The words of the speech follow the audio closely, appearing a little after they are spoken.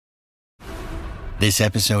This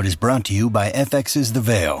episode is brought to you by FX's The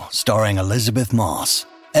Veil, starring Elizabeth Moss.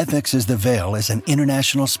 FX's The Veil is an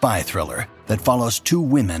international spy thriller that follows two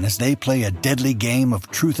women as they play a deadly game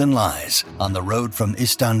of truth and lies on the road from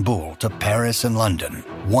Istanbul to Paris and London.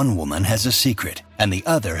 One woman has a secret, and the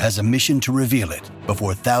other has a mission to reveal it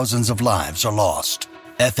before thousands of lives are lost.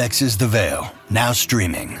 FX's The Veil, now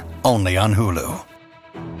streaming, only on Hulu.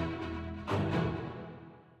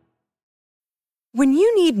 When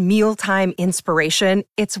you need mealtime inspiration,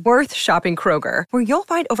 it's worth shopping Kroger, where you'll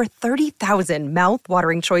find over 30,000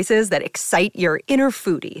 mouth-watering choices that excite your inner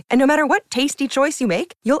foodie. And no matter what tasty choice you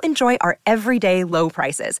make, you'll enjoy our everyday low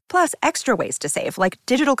prices, plus extra ways to save, like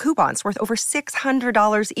digital coupons worth over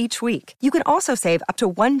 $600 each week. You can also save up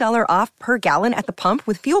to $1 off per gallon at the pump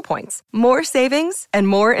with fuel points. More savings and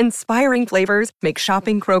more inspiring flavors make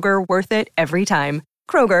shopping Kroger worth it every time.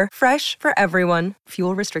 Kroger, fresh for everyone.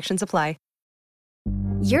 Fuel restrictions apply.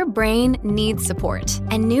 Your brain needs support,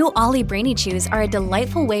 and new Ollie Brainy Chews are a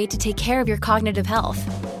delightful way to take care of your cognitive health.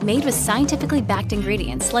 Made with scientifically backed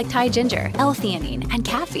ingredients like Thai ginger, L-theanine, and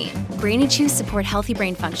caffeine, Brainy Chews support healthy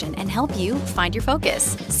brain function and help you find your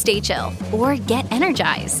focus, stay chill, or get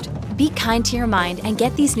energized. Be kind to your mind and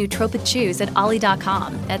get these nootropic chews at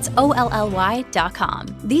ollie.com. That's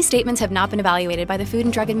OLLY.com. These statements have not been evaluated by the Food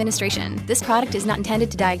and Drug Administration. This product is not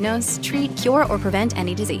intended to diagnose, treat, cure, or prevent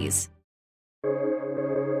any disease.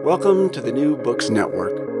 Welcome to the New Books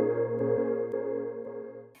Network.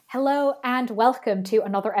 Hello and welcome to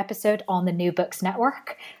another episode on the New Books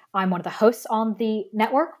Network. I'm one of the hosts on the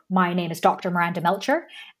network. My name is Dr. Miranda Melcher,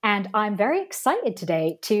 and I'm very excited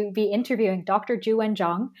today to be interviewing Dr. Juwen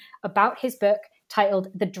Zhang about his book titled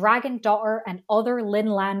The Dragon Daughter and Other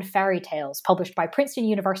Linlan Fairy Tales, published by Princeton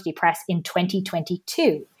University Press in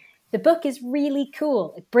 2022. The book is really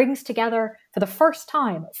cool. It brings together, for the first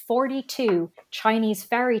time, 42 Chinese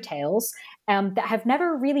fairy tales that have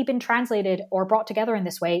never really been translated or brought together in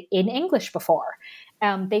this way in English before.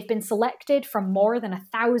 They've been selected from more than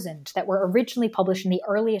 1,000 that were originally published in the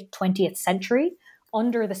early 20th century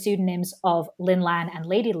under the pseudonyms of Lin Lan and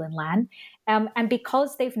Lady Lin Lan. And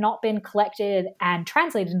because they've not been collected and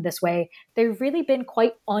translated in this way, they've really been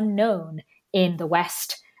quite unknown in the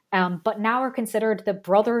West. But now are considered the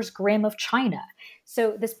Brothers Grimm of China.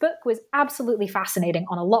 So this book was absolutely fascinating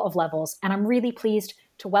on a lot of levels, and I'm really pleased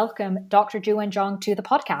to welcome Dr. Juwen Zhang to the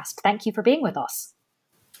podcast. Thank you for being with us.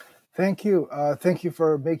 Thank you. Thank you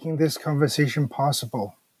for making this conversation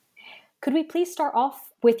possible. Could we please start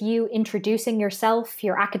off with you introducing yourself,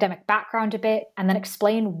 your academic background a bit, and then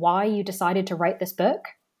explain why you decided to write this book?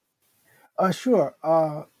 Sure.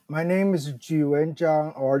 My name is Juwen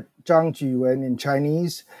Zhang, or Zhang Juwen in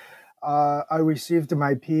Chinese. I received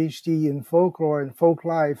my PhD in folklore and folk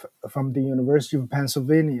life from the University of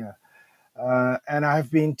Pennsylvania. And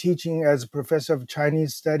I've been teaching as a professor of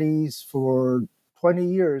Chinese studies for 20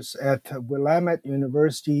 years at Willamette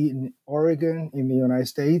University in Oregon in the United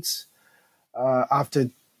States, after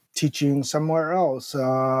teaching somewhere else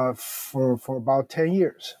for about 10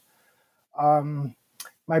 years.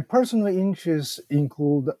 My personal interests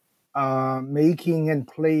include making and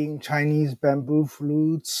playing Chinese bamboo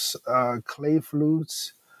flutes, clay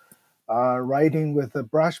flutes, writing with a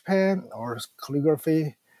brush pen or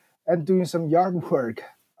calligraphy, and doing some yard work.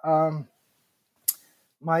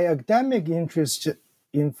 My academic interest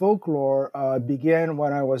in folklore began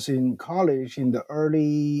when I was in college in the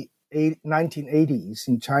early 1980s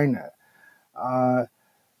in China.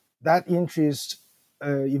 That interest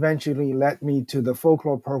eventually led me to the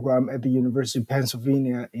folklore program at the University of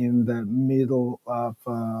Pennsylvania in the middle of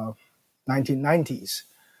 1990s.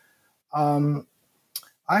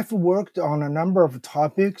 I've worked on a number of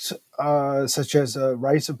topics, such as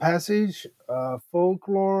rites of passage,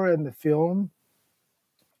 folklore and the film,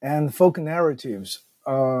 and folk narratives.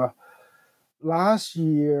 Last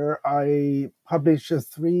year, I published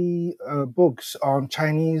 3 books on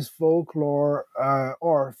Chinese folklore,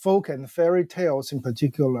 or folk and fairy tales in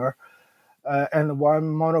particular, and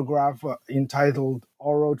one monograph entitled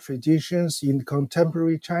Oral Traditions in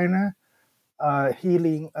Contemporary China,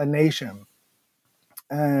 Healing a Nation.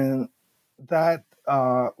 And that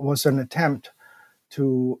was an attempt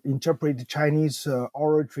to interpret Chinese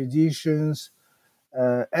oral traditions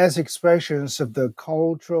as expressions of the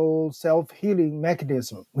cultural self-healing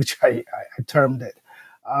mechanism, which I termed it,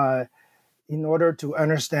 in order to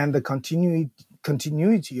understand the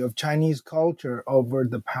continuity of Chinese culture over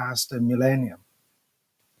the past millennium.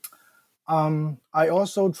 I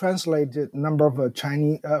also translated a number of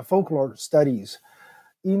Chinese folklore studies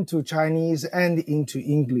into Chinese and into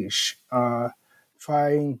English,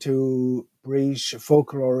 trying to bridge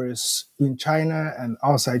folklorists in China and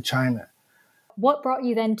outside China. what brought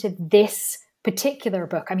you then to this particular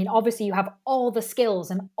book? I mean, obviously you have all the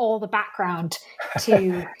skills and all the background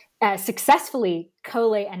to successfully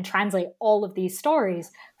collate and translate all of these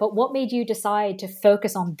stories, but what made you decide to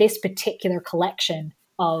focus on this particular collection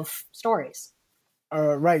of stories?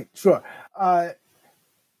 Right, sure.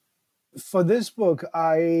 For this book,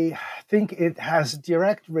 I think it has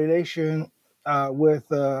direct relation with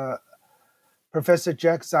Professor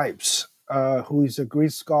Jack Zipes, who is a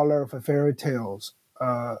Greek scholar for fairy tale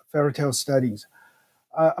studies.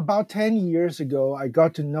 About 10 years ago, I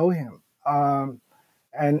got to know him,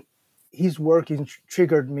 and his work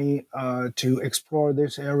triggered me to explore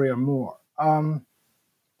this area more.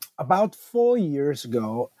 About 4 years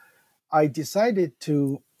ago, I decided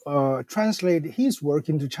to translate his work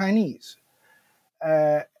into Chinese.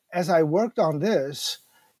 As I worked on this,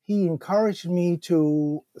 he encouraged me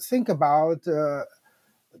to think about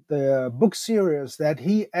the book series that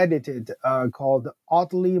he edited called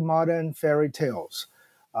Oddly Modern Fairy Tales,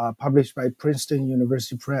 published by Princeton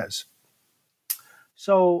University Press.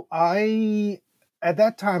 So at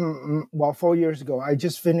that time, 4 years ago, I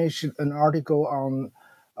just finished an article on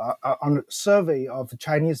a survey of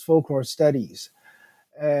Chinese folklore studies.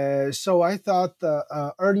 So I thought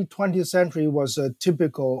the early 20th century was a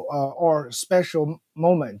typical or special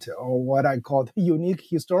moment, or what I call a unique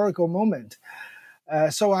historical moment.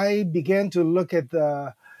 So I began to look at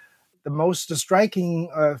the most striking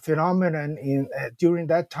phenomenon during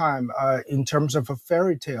that time in terms of a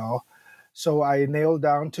fairy tale. So I nailed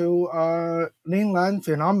down to Lin-Lan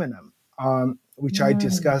phenomenon, which I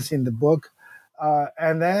discuss in the book.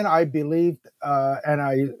 And then I believed and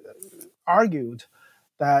I argued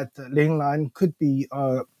that Lin-Lan could be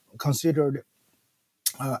considered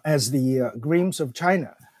as the Grimm's of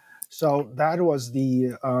China. So that was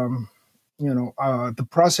the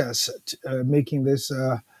process making this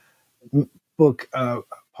book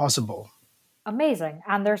possible. Amazing.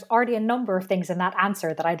 And there's already a number of things in that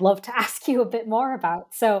answer that I'd love to ask you a bit more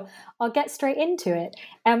about. So I'll get straight into it.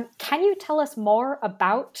 Can you tell us more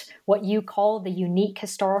about what you call the unique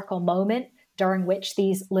historical moment during which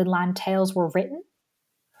these Lin-Lan tales were written?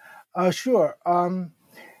 Sure.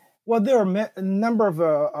 Well, there are a number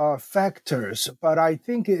of factors, but I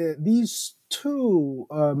think these two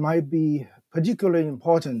might be particularly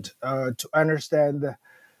important to understand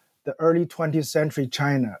the early 20th century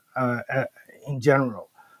China in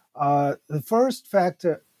general. The first fact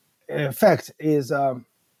is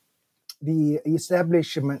the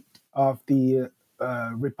establishment of the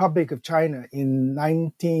Republic of China in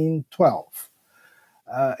 1912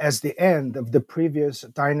 as the end of the previous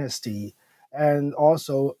dynasty, and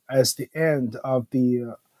also as the end of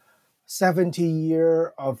the 70-year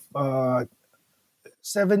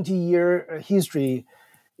history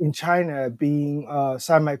in China being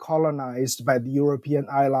semi-colonized by the European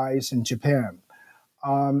allies in Japan.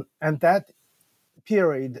 And that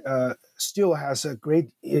period still has a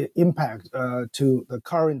great impact to the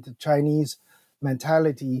current Chinese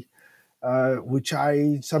mentality, which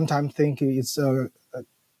I sometimes think is a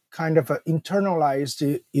kind of an internalized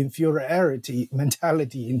inferiority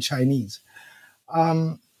mentality in Chinese.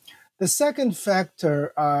 The second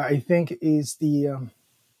factor, I think, is the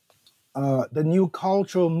new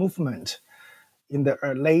cultural movement in the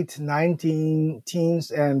late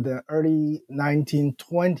 1910s and the early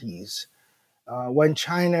 1920s, when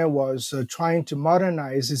China was trying to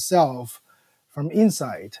modernize itself from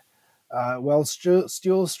inside, while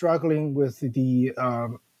still struggling with the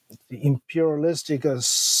imperialistic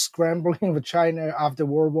scrambling of China after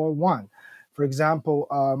World War I. For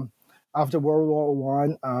example, after World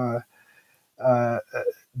War I,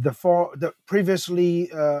 the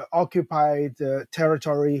previously occupied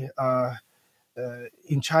territory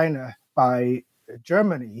in China by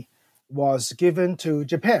Germany was given to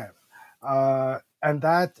Japan, and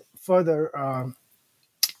that further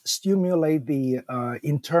stimulate the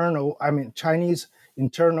Chinese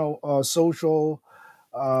internal social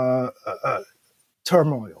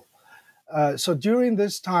turmoil. So during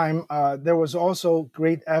this time, there was also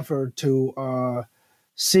great effort to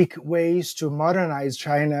seek ways to modernize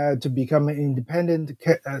China to become an independent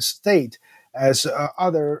state as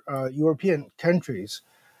other European countries.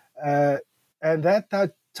 And at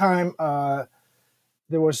that time,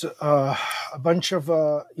 there was a bunch of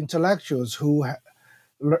intellectuals who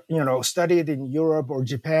studied in Europe or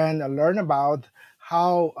Japan and learned about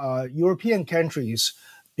how European countries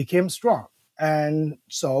became strong. And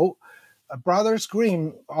so Brothers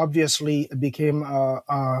Grimm obviously became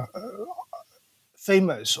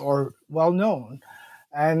famous or well-known.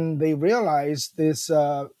 And they realized this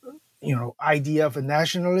idea of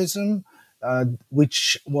nationalism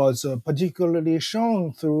which was particularly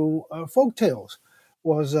shown through folk tales,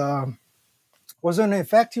 was an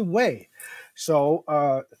effective way. So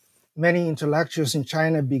many intellectuals in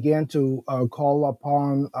China began to call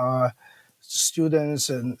upon students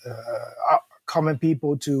and common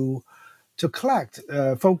people to collect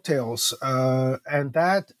folk tales, and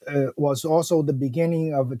that was also the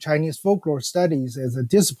beginning of Chinese folklore studies as a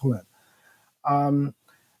discipline.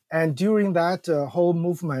 And during that whole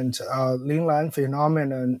movement, Linglan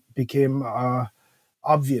phenomenon became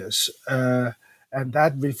obvious, and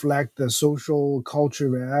that reflect the social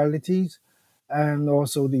cultural realities and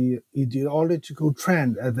also the ideological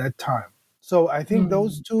trend at that time. So I think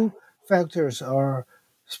those two factors are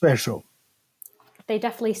special. They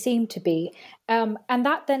definitely seem to be. And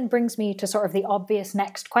that then brings me to sort of the obvious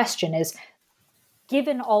next question is,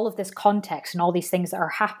 given all of this context and all these things that are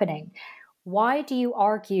happening, why do you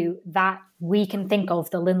argue that we can think of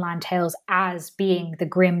the Linlan Tales as being the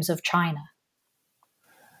Grimms of China?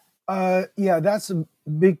 Yeah, that's a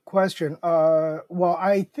big question. Well,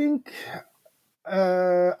 I think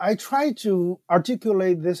I try to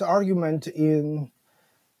articulate this argument in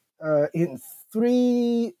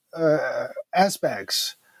three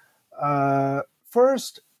aspects.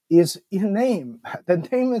 First is in name. The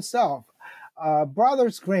name itself.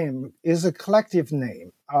 Brothers Grimm is a collective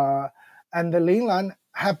name, and the Linglan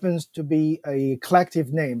happens to be a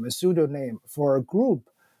collective name, a pseudonym for a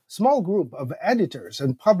small group of editors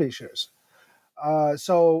and publishers.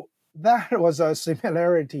 So that was a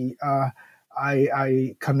similarity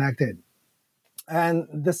I connected. And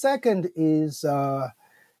the second is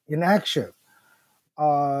in action.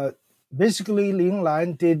 Basically,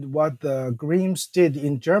 Linglan did what the Grimms did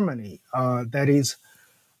in Germany, that is,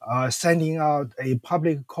 sending out a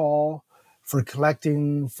public call for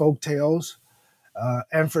collecting folk tales,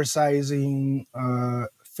 emphasizing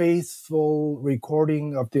faithful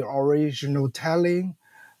recording of the original telling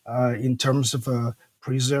in terms of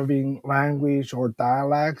preserving language or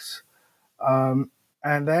dialects,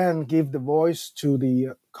 and then give the voice to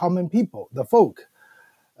the common people, the folk,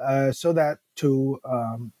 so that to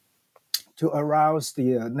arouse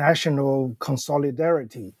the national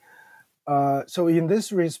solidarity. So in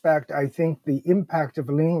this respect, I think the impact of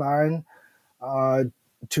Linglan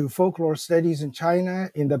to folklore studies in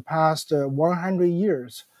China in the past 100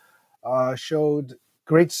 years showed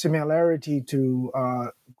great similarity to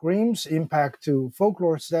Grimm's impact to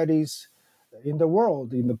folklore studies in the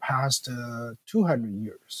world in the past 200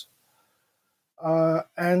 years.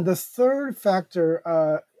 And the third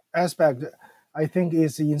aspect, I think,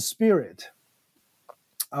 is in spirit,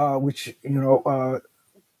 which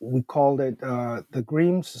we called it the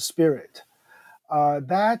Grimm's spirit.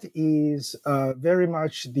 That is very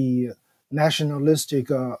much the nationalistic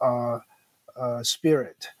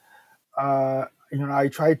spirit. I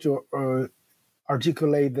try to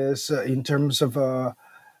articulate this in terms of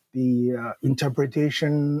the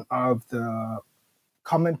interpretation of the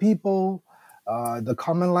common people, the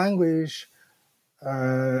common language,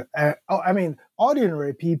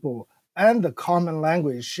 ordinary people, and the common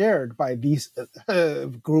language shared by these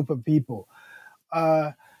group of people,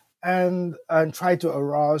 and try to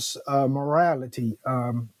arouse morality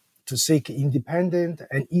to seek independent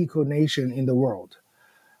and equal nation in the world.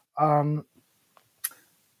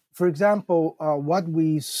 For example, what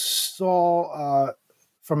we saw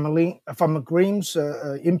from Grimm's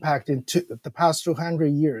impact in the past 200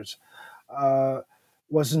 years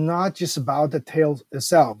was not just about the tale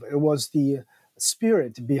itself. It was the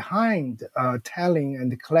spirit behind telling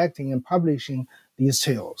and collecting and publishing these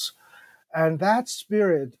tales. And that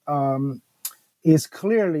spirit is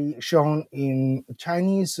clearly shown in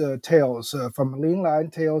Chinese tales, from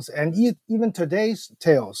Linglan tales, and even today's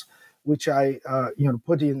tales, which I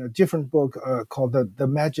put in a different book called The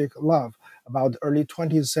Magic Love, about early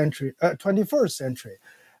 21st century.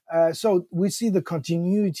 So we see the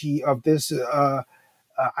continuity of this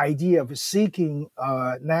idea of seeking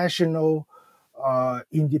national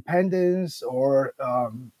independence or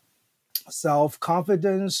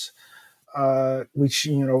self-confidence, which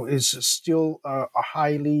is still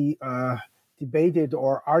highly debated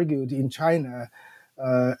or argued in China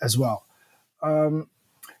as well.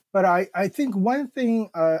 But I think one thing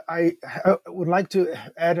I would like to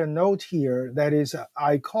add a note here, that is,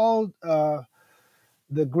 I called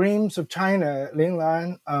the Grimms of China,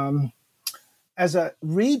 Linglan, as a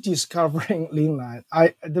rediscovering Linglan.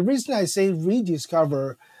 The reason I say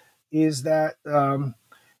rediscover is that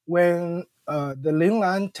when the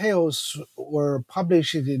Linglan tales were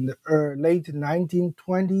published in the late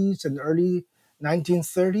 1920s and early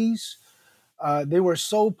 1930s, they were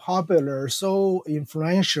so popular, so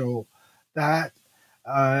influential, that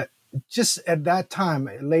just at that time,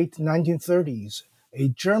 late 1930s, a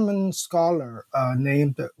German scholar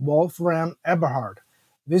named Wolfram Eberhard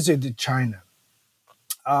visited China.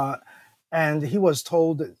 And he was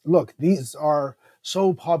told, look, these are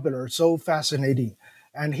so popular, so fascinating.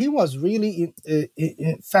 And he was really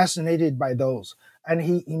fascinated by those. And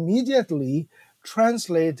he immediately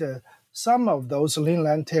translated some of those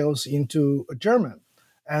Linlan tales into German.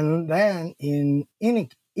 And then in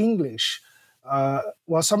English,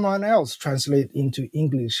 someone else translate into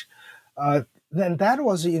English. Then that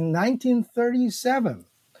was in 1937.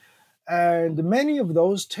 And many of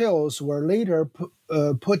those tales were later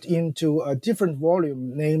put into a different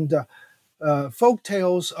volume named Folk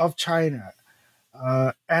Tales of China.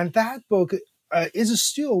 And that book is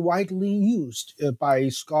still widely used by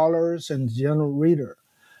scholars and general reader.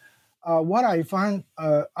 What I found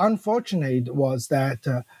unfortunate was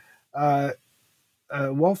that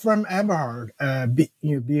Wolfram Eberhard,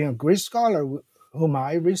 being a great scholar whom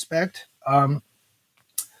I respect,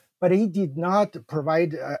 but he did not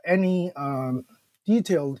provide any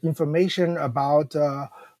detailed information about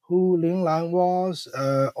who Lin Lan was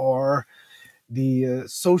or the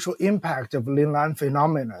social impact of Lin Lan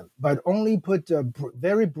phenomenon, but only put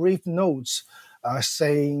very brief notes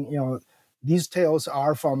saying, these tales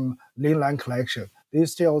are from Lin Lan collection,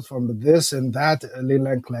 these tales from this and that Lin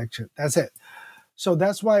Lan collection. That's it. So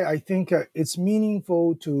that's why I think it's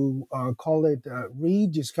meaningful to call it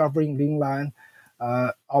rediscovering Lin Lan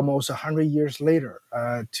almost 100 years later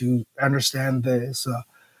to understand this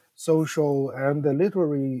social and the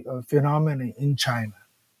literary phenomenon in China.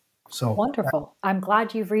 So wonderful. I'm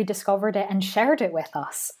glad you've rediscovered it and shared it with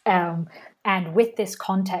us. And with this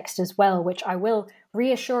context as well, which I will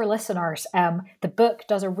reassure listeners, the book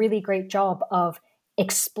does a really great job of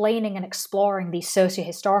explaining and exploring these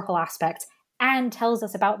socio-historical aspects and tells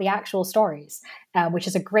us about the actual stories, which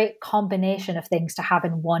is a great combination of things to have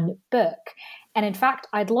in one book. And in fact,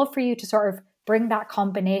 I'd love for you to sort of bring that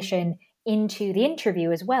combination into the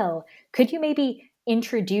interview as well. Could you maybe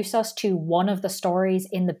introduce us to one of the stories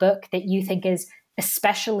in the book that you think is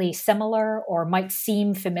especially similar or might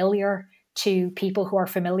seem familiar to people who are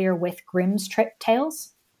familiar with Grimm's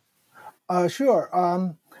tales? Sure.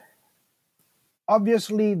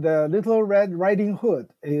 Obviously, the Little Red Riding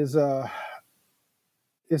Hood is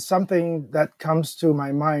something that comes to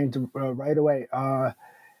my mind right away.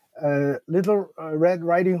 Little Red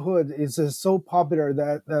Riding Hood is so popular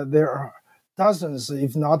that there are dozens,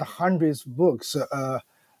 if not hundreds, of books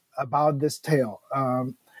about this tale.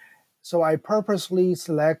 So I purposely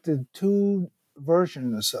selected two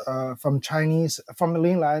versions from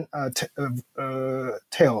Lin Lan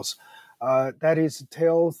tales. That is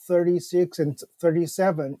tale 36 and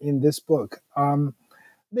 37 in this book.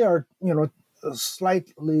 They are,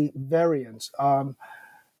 slightly variants. What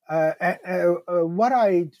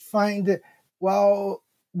I find, while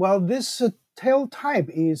this tale type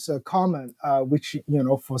is common, which,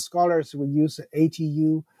 for scholars, we use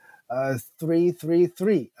ATU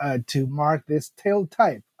 333 to mark this tale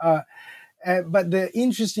type. But the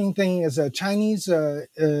interesting thing is Chinese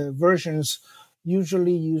versions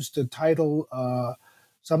usually use the title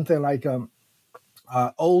something like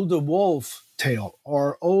Old Wolf Tale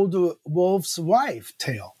or Old Wolf's Wife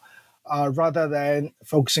Tale, rather than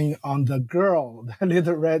focusing on the girl, the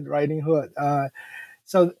Little Red Riding Hood.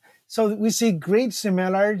 So we see great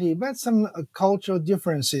similarity, but some cultural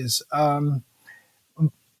differences.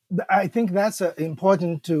 I think that's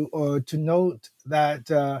important to note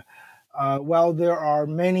that while there are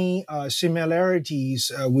many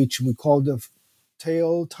similarities, which we call the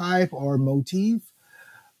tale type or motif,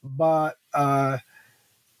 but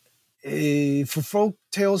for folk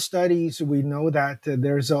tale studies, we know that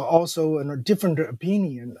there's also a different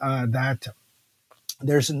opinion that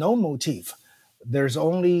there's no motif. There's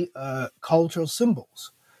only cultural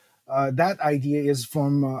symbols. That idea is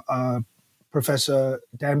from Professor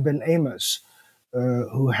Danbin Amos,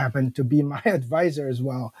 who happened to be my advisor as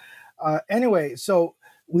well. Anyway, so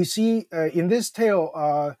we see in this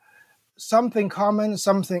tale something common,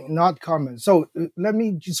 something not common. So let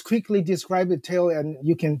me just quickly describe the tale, and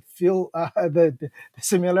you can feel the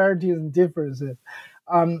similarities and differences.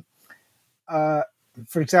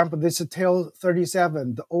 For example, this is tale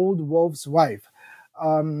 37, The Old Wolf's Wife.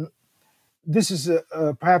 This is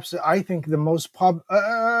perhaps, I think, one of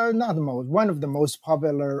the most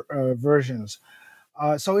popular versions.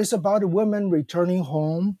 So it's about a woman returning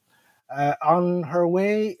home. On her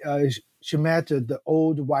way, she met the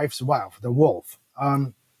old wife's wife, the wolf.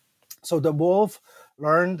 So the wolf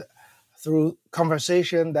learned through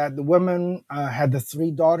conversation that the woman had the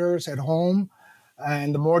three daughters at home,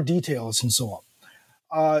 and more details and so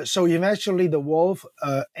on. So eventually the wolf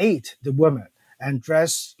ate the woman and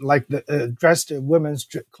dressed the women's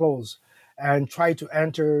clothes and tried to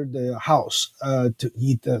enter the house to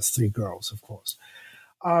eat the three girls, of course.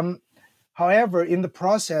 However, in the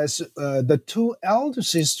process, the two elder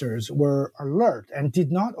sisters were alert and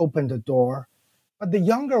did not open the door, but the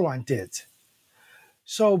younger one did.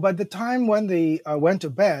 So by the time when they went to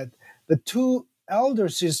bed, the two elder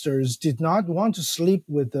sisters did not want to sleep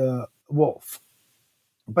with the wolf,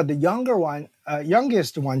 but the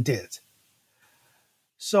youngest one did.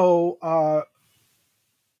 So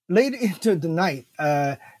late into the night,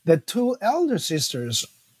 the two elder sisters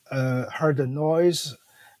heard a noise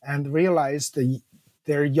and realized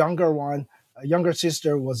their younger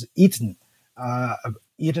sister was eaten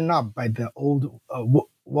up by the old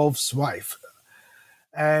wolf's wife.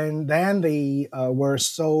 And then they were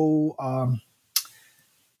so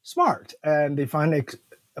smart, and they found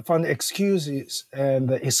excuses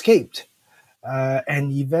and escaped,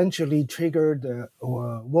 and eventually triggered the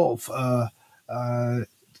wolf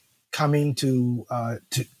coming to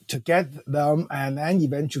get them, and then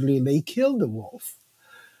eventually they killed the wolf.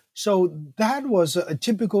 So that was a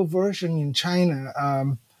typical version in China.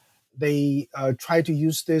 They tried to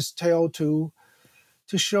use this tale to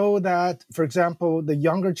show that, for example, the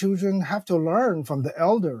younger children have to learn from the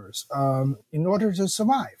elders in order to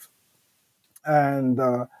survive. And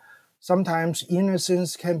sometimes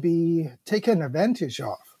innocence can be taken advantage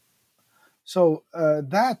of. So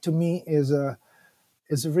that to me is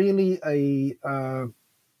really a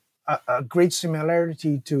great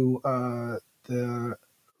similarity to the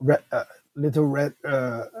Little Red,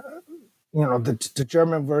 the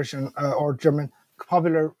German version or German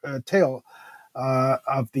popular tale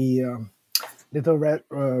of the Little Red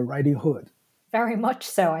Riding Hood. Very much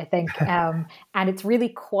so, I think. And it's really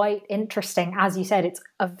quite interesting. As you said, it's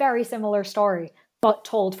a very similar story, but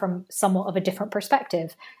told from somewhat of a different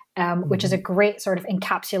perspective, which is a great sort of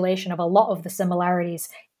encapsulation of a lot of the similarities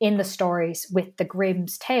in the stories with the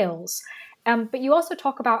Grimm's tales. But you also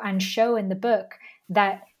talk about and show in the book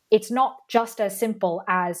that it's not just as simple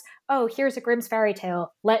as, oh, here's a Grimm's fairy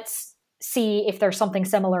tale, let's see if there's something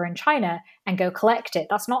similar in China and go collect it.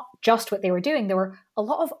 That's not just what they were doing. There were a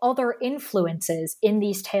lot of other influences in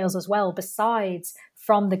these tales as well, besides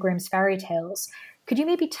from the Grimm's fairy tales. Could you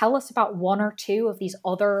maybe tell us about one or two of these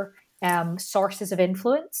other sources of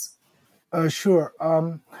influence? Sure.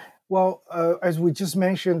 Well, as we just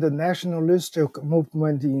mentioned, the nationalistic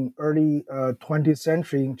movement in early 20th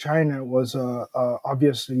century in China was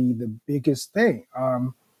obviously the biggest thing.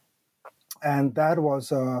 And that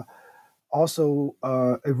was also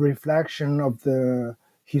a reflection of the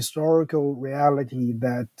historical reality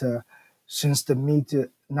that since the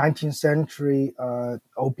mid-19th century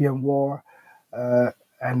Opium War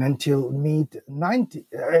and until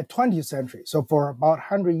mid-20th century, so for about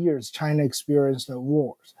 100 years, China experienced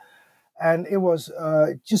wars. And it was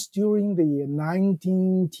just during the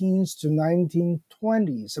 19-teens to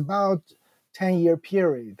 1920s, about 10-year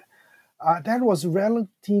period. That was a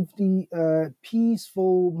relatively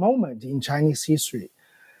peaceful moment in Chinese history.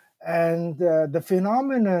 And the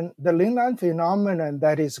phenomenon, the Linglan phenomenon,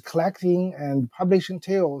 that is collecting and publishing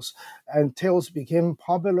tales, and tales became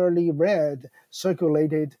popularly read,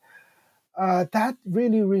 circulated, that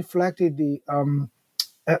really reflected the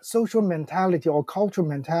social mentality or cultural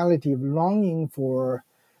mentality of longing for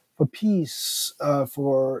peace,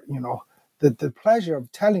 for the pleasure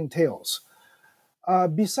of telling tales.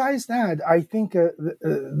 Besides that, I think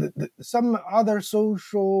some other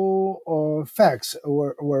social facts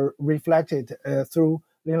were reflected through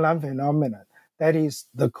Linglan phenomenon. That is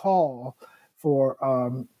the call for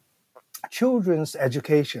children's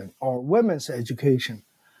education or women's education.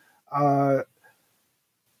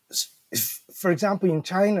 For example, in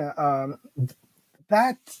China,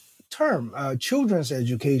 that term, children's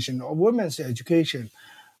education or women's education,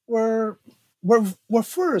 were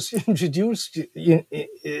first introduced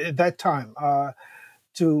at that time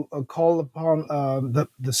to call upon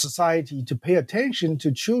the society to pay attention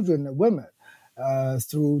to children and women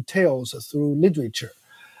through tales, through literature.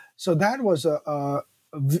 So that was a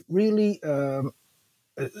really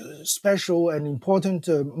special and important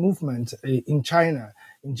movement in China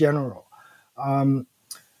in general.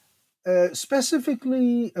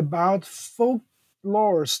 Specifically about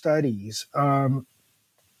folklore studies,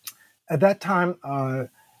 at that time,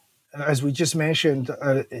 as we just mentioned,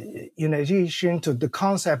 in addition to the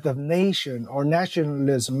concept of nation or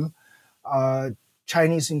nationalism,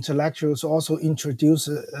 Chinese intellectuals also introduced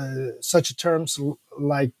such terms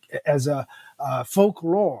like as a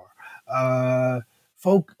folklore.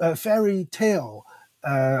 fairy tale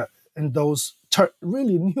in those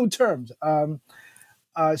really new terms.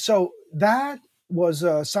 So that was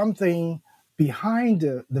something behind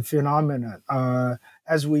the phenomenon,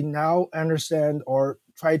 as we now understand or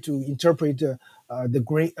try to interpret the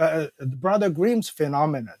Brother Grimm's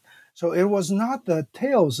phenomenon. So it was not the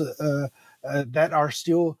tales that are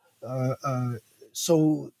still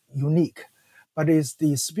so unique, but it's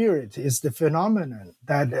the spirit, it's the phenomenon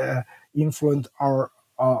that influenced our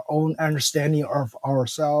own understanding of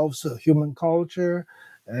ourselves, human culture,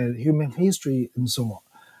 human history, and so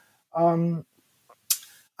on.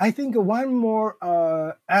 I think one more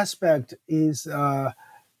aspect is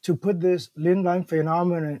to put this Linlan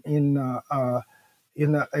phenomenon in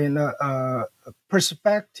a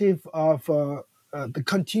perspective of the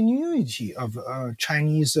continuity of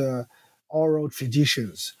Chinese oral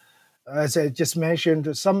traditions. As I just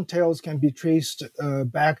mentioned, some tales can be traced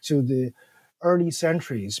back to the early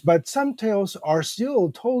centuries, but some tales are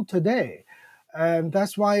still told today. And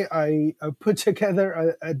that's why I put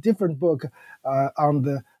together a different book on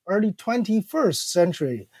the early 21st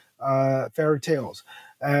century fairy tales,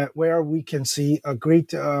 where we can see a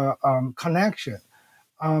great connection.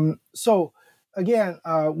 So again,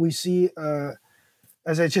 we see,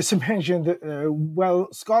 as I just mentioned, well,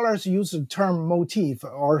 scholars use the term motif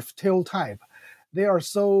or tale type. They are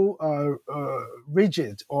so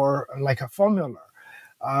rigid or like a formula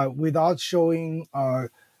without showing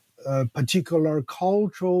particular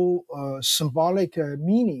cultural symbolic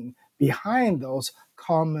meaning behind those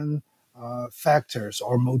common factors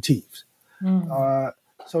or motifs.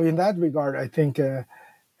 So in that regard, I think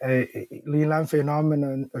Linlan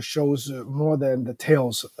phenomenon shows more than the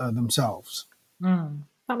tales themselves.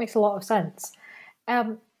 That makes a lot of sense.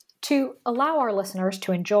 To allow our listeners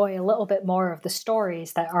to enjoy a little bit more of the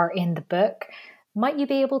stories that are in the book, might you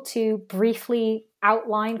be able to briefly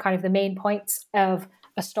outline kind of the main points of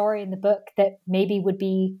a story in the book that maybe would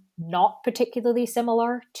be not particularly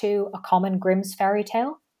similar to a common Grimm's fairy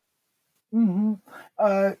tale?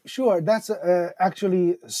 Sure. That's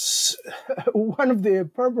actually one of the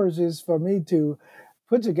purposes for me to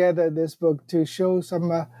put together this book, to show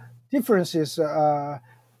some differences,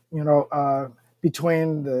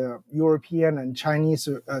 between the European and Chinese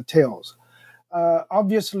tales.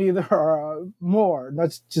 Obviously, there are more,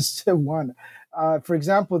 not just one. For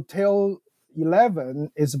example, tale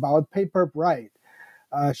 11 is about Paper Bride,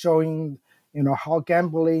 showing how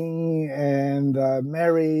gambling and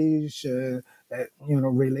marriage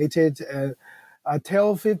related.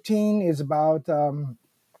 Tale 15 is about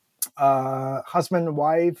husband and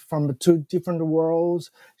wife from two different worlds,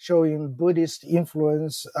 showing Buddhist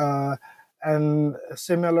influence. And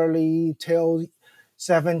similarly, tale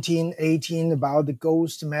 17, 18 about the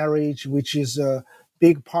ghost marriage, which is a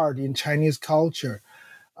big part in Chinese culture.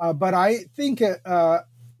 But I think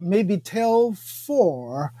maybe tale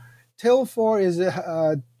 4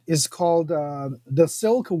 is called The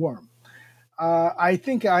Silkworm. I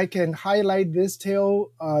think I can highlight this tale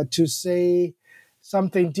to say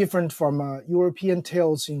something different from European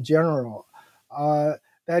tales in general.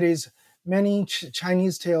 That is, many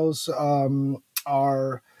Chinese tales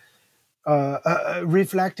are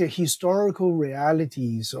reflect historical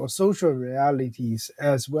realities or social realities,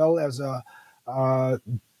 as well as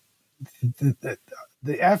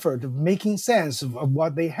the effort of making sense of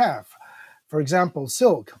what they have. For example,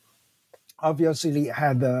 silk obviously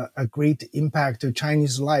had a great impact to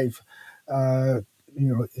Chinese life,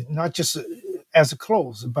 not just as a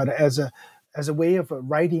clothes, but as a way of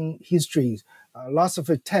writing history. Lots of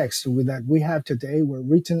the texts that we have today were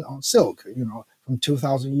written on silk, from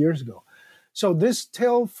 2,000 years ago. So this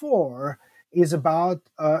tale 4 is about,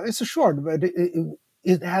 it's a short, but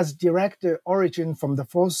it has direct origin from the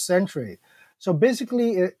 4th century. So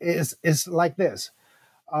basically, it's like this.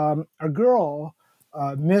 A girl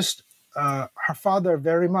missed her father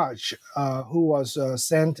very much, who was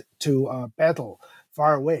sent to battle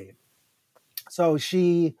far away. So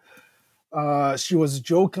she was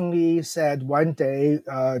jokingly said one day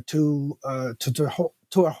to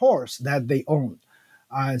a horse that they owned,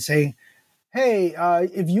 saying, "Hey,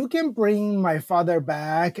 if you can bring my father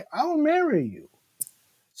back, I'll marry you."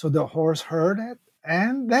 So the horse heard it,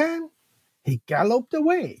 and then he galloped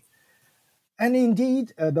away. And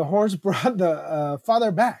indeed, the horse brought the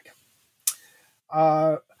father back.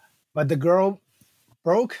 But the girl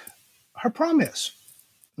broke her promise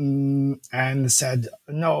and said,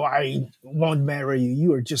 "No, I won't marry you.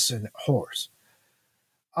 You are just a horse."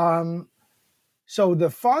 So the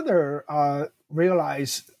father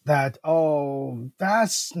realize that, oh,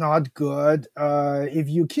 that's not good. If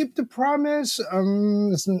you keep the promise,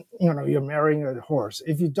 you're marrying a horse.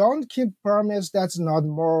 If you don't keep promise, that's not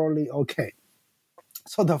morally okay.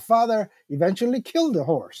 So the father eventually killed the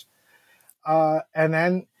horse, and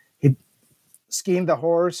then he skinned the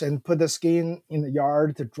horse and put the skin in the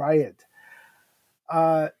yard to dry it.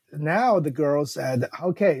 Now the girl said,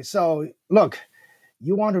 okay, so look,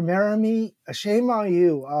 you want to marry me? Shame on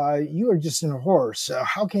you. You are just a horse.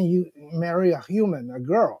 How can you marry a human, a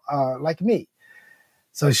girl like me?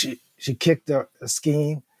 So she kicked the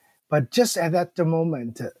skin, but just at that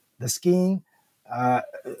moment, the skin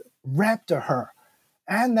wrapped her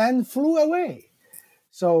and then flew away.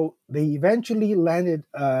 So they eventually landed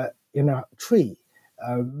in a tree,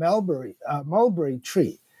 a mulberry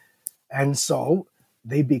tree. And so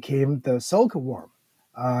they became the silkworm.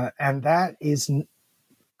 And that is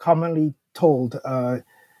commonly told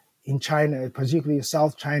in China, particularly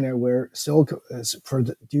South China, where silk is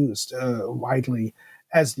produced widely,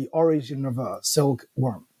 as the origin of a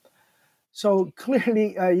silkworm. So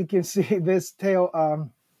clearly, you can see this tale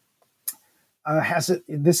has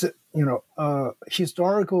this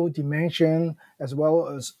historical dimension as well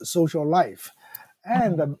as social life,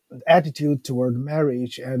 and the attitude toward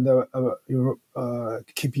marriage and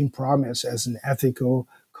keeping promise as an ethical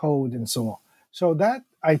code and so on. So that,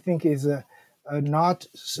 I think, is a not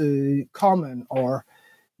common or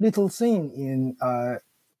little thing in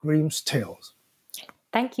Grimm's tales.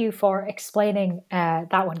 Thank you for explaining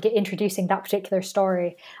that one, introducing that particular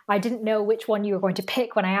story. I didn't know which one you were going to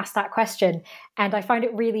pick when I asked that question. And I found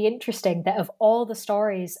it really interesting that of all the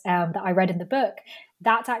stories that I read in the book,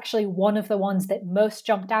 that's actually one of the ones that most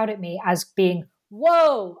jumped out at me as being,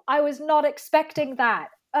 whoa, I was not expecting that.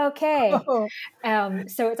 Okay. So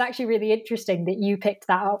it's actually really interesting that you picked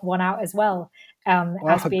that one out as well,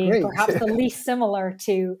 as being great. Perhaps the least similar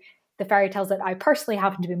to the fairy tales that I personally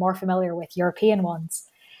happen to be more familiar with, European ones.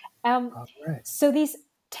 So these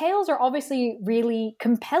tales are obviously really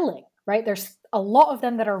compelling, right? There's a lot of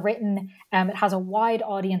them that are written. It has a wide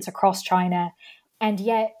audience across China. And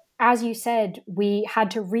yet, as you said, we had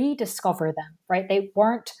to rediscover them, right? They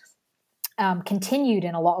weren't continued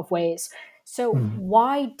in a lot of ways. So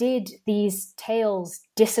why did these tales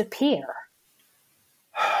disappear?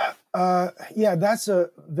 That's a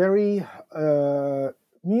very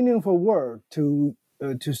meaningful word to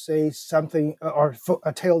say something or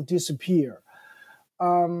a tale disappear.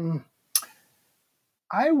 I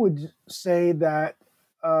would say that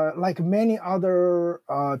like many other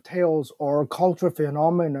tales or cultural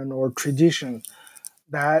phenomenon or tradition,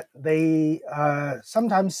 that they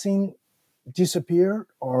sometimes seem disappeared,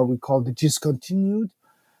 or we call it discontinued.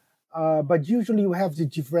 But usually we have to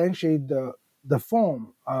differentiate the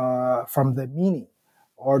form from the meaning,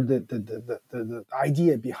 or the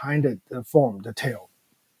idea behind it, the form, the tale.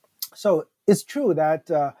 So it's true that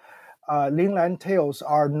Linglan tales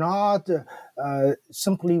are not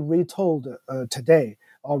simply retold today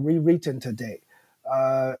or rewritten today,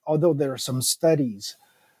 although there are some studies.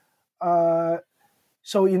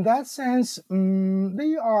 So in that sense,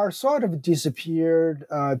 they are sort of disappeared.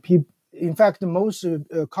 In fact, most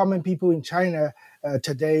common people in China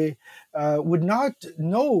today would not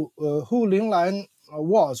know who Linglan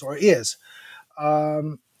was or is.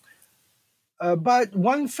 But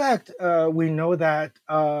one fact we know that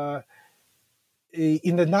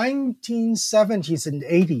in the 1970s and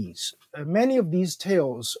 80s, many of these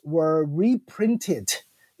tales were reprinted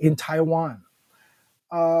in Taiwan.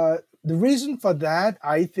 The reason for that,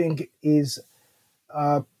 I think, is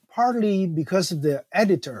partly because the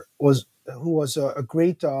editor who was a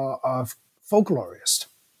great folklorist.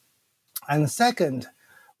 And the second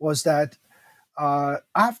was that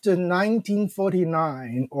after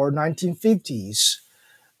 1949 or 1950s,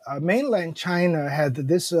 mainland China had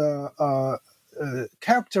this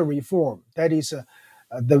character reform. That is,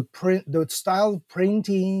 the style of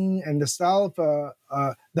printing and the style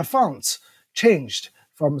of the fonts changed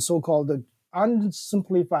from so-called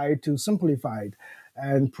unsimplified to simplified,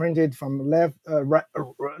 and printed from left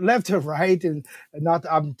to right and not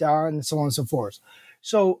up down, and so on and so forth.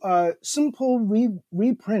 So simple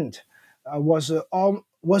reprint was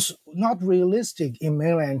not realistic in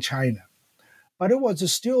mainland China, but it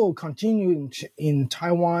was still continuing in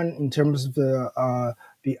Taiwan in terms of the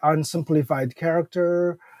unsimplified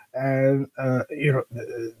character and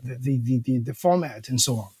the format and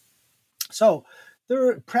so on. So there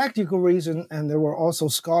were practical reasons, and there were also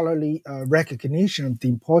scholarly recognition of the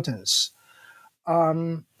importance.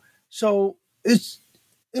 So it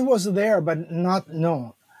was there, but not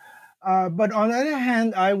known. But on the other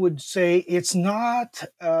hand, I would say it's not.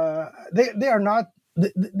 They are not.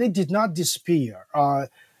 They did not disappear.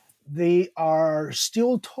 They are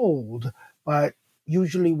still told, but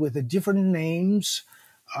usually with the different names.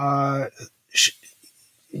 Uh,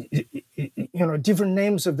 different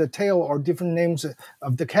names of the tale or different names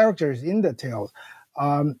of the characters in the tale.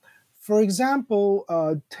 For example,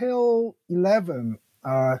 tale 11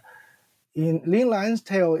 in Lin Lan's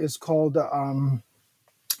tale is called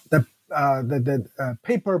the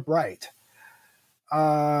Paper Bride.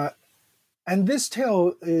 And this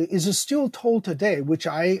tale is still told today, which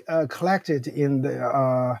I collected in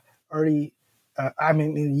the early,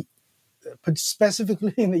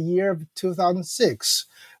 specifically in the year of 2006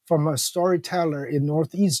 from a storyteller in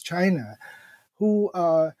Northeast China who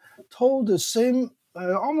told the same,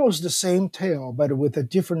 almost the same tale, but with a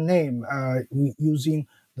different name, using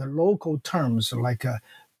the local terms like a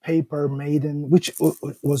paper maiden, which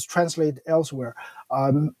was translated elsewhere,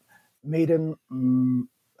 maiden,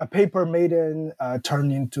 a paper maiden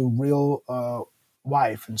turned into real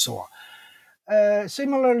wife, and so on.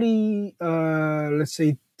 Similarly, let's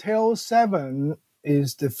say tale 7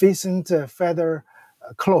 is the pheasant feather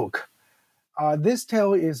cloak. This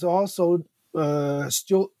tale is also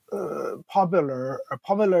still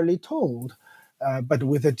popularly told, but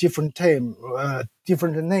with a different name,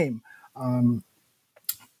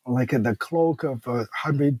 like the cloak of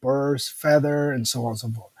 100 birds, feather, and so on and so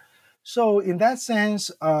forth. So in that sense,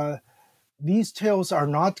 these tales are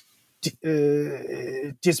not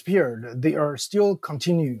disappeared. They are still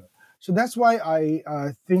continuing. So that's why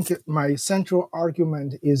I think my central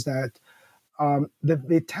argument is that the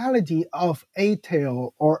vitality of a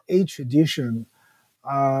tale or a tradition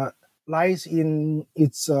lies in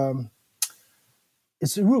its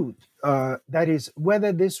root. That is,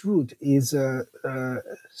 whether this root is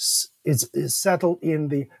settled in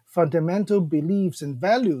the fundamental beliefs and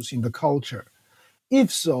values in the culture.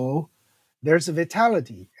 If so, there's a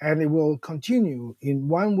vitality, and it will continue in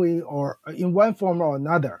one way or in one form or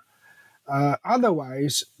another.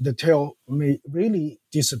 Otherwise, the tale may really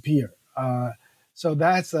disappear. So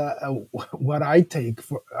that's what I take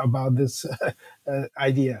about this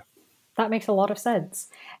idea. That makes a lot of sense.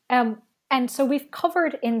 And so we've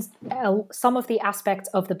covered in some of the aspects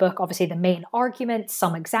of the book, obviously the main arguments,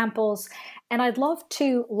 some examples, and I'd love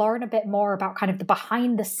to learn a bit more about kind of the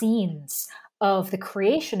behind the scenes of the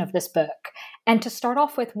creation of this book. And to start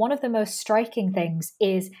off with, one of the most striking things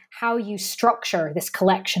is how you structure this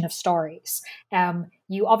collection of stories.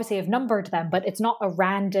 You obviously have numbered them, but it's not a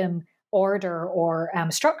random order or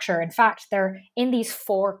structure. In fact, they're in these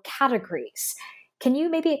 4 categories. Can you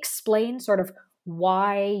maybe explain sort of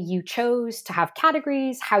why you chose to have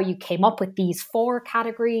categories, how you came up with these 4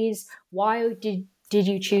 categories? Why did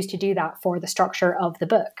you choose to do that for the structure of the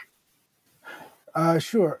book?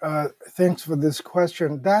 Sure. Thanks for this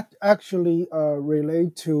question. That actually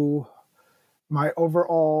relates to my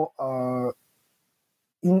overall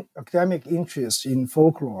academic interest in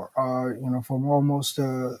folklore. For almost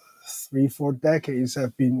 3-4 decades,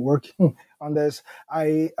 I've been working on this.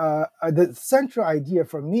 The central idea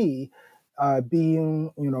for me,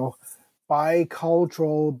 being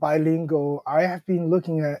bicultural, bilingual, I have been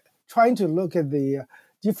trying to look at the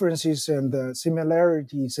differences and the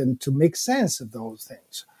similarities and to make sense of those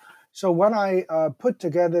things. So when I put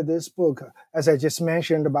together this book, as I just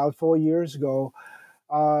mentioned about 4 years ago,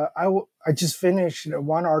 I just finished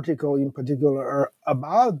one article in particular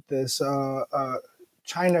about this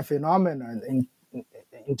China phenomenon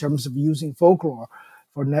in terms of using folklore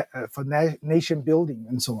for nation building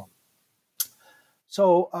and so on.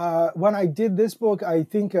 So when I did this book, I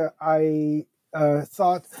think I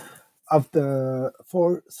thought of the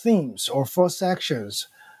 4 themes or 4 sections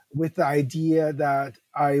with the idea that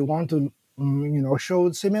I want to,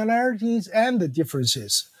 show similarities and the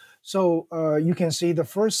differences. So you can see the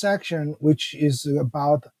first section, which is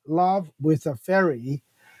about love with a fairy,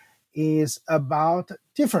 is about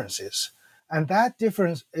differences. And that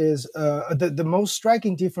difference is, the most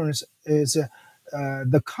striking difference is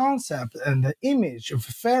the concept and the image of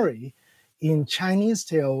fairy in Chinese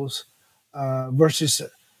tales versus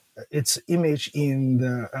its image in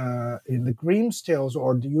the Grimm's tales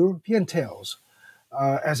or the European tales.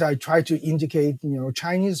 As I try to indicate,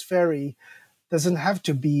 Chinese fairy doesn't have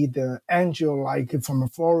to be the angel like from a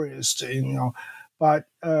forest, but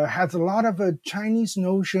has a lot of a Chinese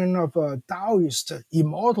notion of Taoist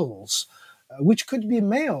immortals, which could be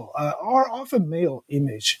male or often male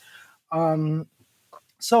image.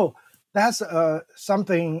 So that's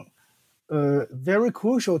something very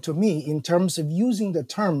crucial to me in terms of using the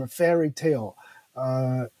term fairy tale.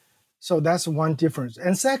 So that's one difference.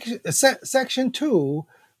 And section 2,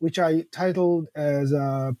 which I titled as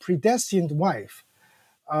Predestined Wife.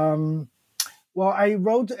 Well, I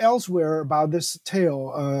wrote elsewhere about this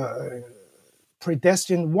tale,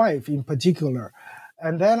 Predestined Wife in particular.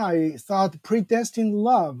 And then I thought predestined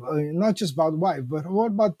love, not just about wife, but what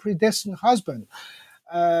about predestined husband?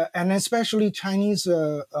 And especially Chinese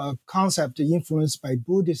concept influenced by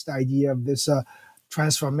Buddhist idea of this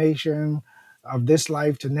transformation of this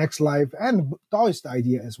life to next life, and Taoist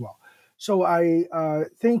idea as well. So I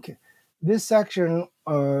think this section,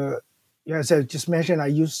 as I just mentioned, I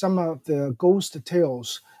used some of the ghost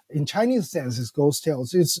tales. In Chinese sense, it's ghost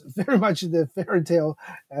tales. It's very much the fairy tale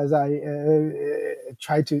as I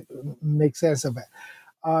try to make sense of it,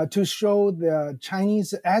 to show the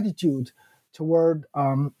Chinese attitude toward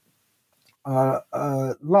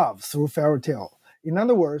love through fairy tale. In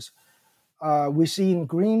other words, we see in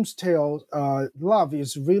Grimm's tale, love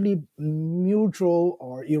is really mutual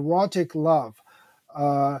or erotic love.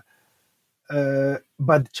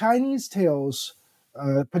 But Chinese tales,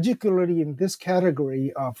 particularly in this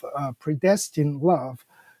category of predestined love,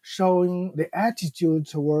 showing the attitude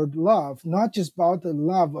toward love, not just about the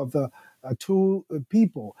love of the two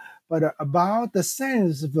people, but about the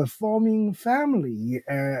sense of forming family,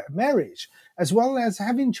 marriage, as well as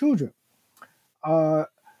having children.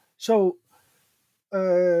 So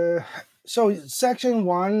section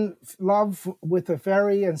 1, love with a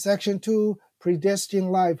fairy, and section 2,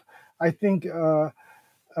 predestined life, I think are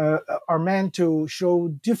meant to show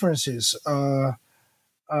differences,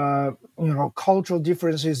 cultural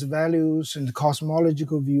differences, values, and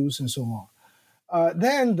cosmological views, and so on.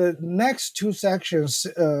 Then the next two sections,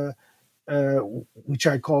 which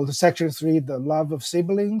I call the section 3, the love of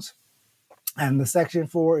siblings, and the section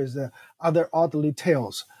 4 is the other oddly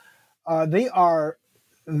tales. They are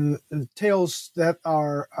tales that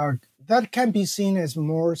that can be seen as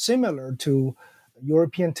more similar to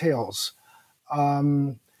European tales,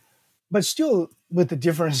 but still with the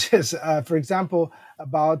differences. For example,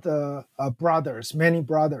 about brothers, many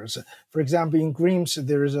brothers. For example, in Grimm's,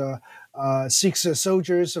 there's 6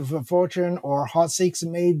 soldiers of fortune, or hot 6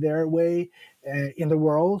 made their way in the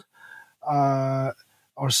world, or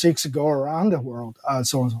 6 go around the world, so on and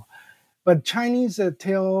so on. But Chinese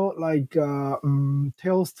tale, like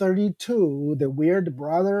tale 32, the Weird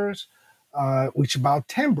Brothers, which about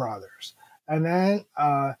 10 brothers. And then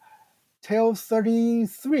tale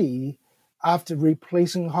 33, after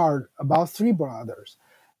replacing heart, about 3 brothers.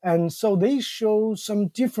 And so they show some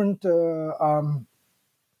different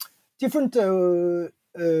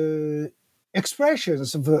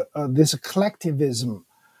expressions of this collectivism.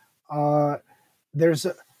 There's,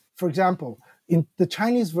 for example, in the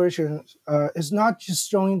Chinese version, it's not just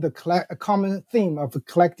showing the common theme of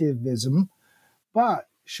collectivism, but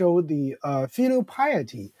show the filial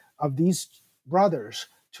piety of these brothers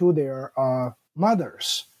to their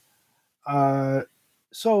mothers.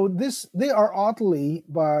 So they are oddly,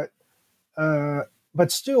 but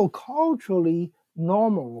still culturally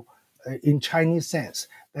normal in Chinese sense.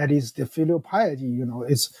 That is, the filial piety,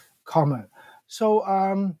 is common. So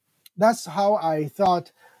that's how I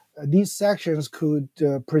thought these sections could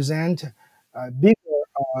present bigger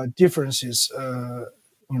differences,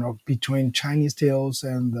 between Chinese tales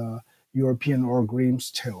and European or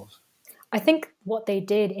Grimm's tales. I think what they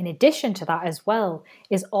did in addition to that as well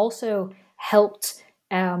is also helped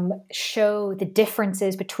show the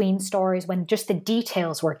differences between stories when just the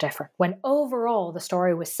details were different, when overall the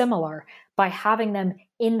story was similar. By having them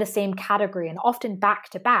in the same category and often back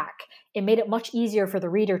to back, it made it much easier for the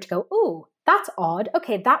reader to go, "Ooh, that's odd.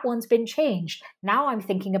 Okay, that one's been changed. Now I'm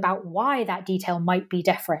thinking about why that detail might be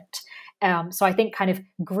different." So I think kind of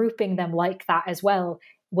grouping them like that as well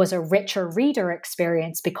was a richer reader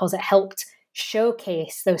experience because it helped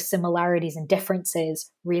showcase those similarities and differences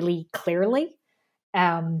really clearly.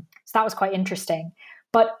 So that was quite interesting.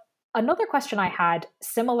 But another question I had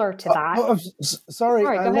similar to that. Sorry,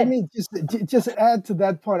 let me just add to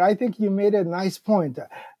that point. I think you made a nice point.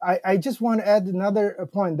 I just want to add another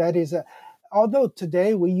point. That is, although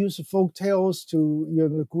today we use folk tales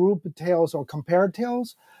to group tales or compare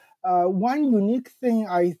tales, one unique thing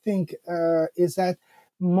I think is that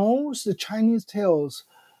most Chinese tales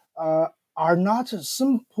are not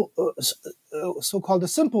simple, so-called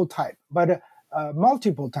simple type, but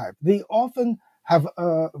multiple type. They often have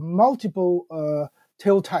multiple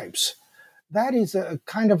tale types. That is a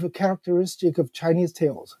kind of a characteristic of Chinese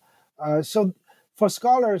tales. So for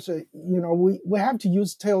scholars, we have to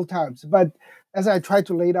use tale types, but as I try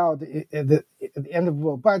to lay it out at the end of the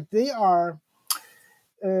book, but they are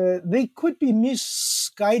they could be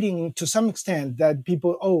misguiding to some extent, that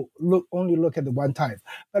people only look at the one type,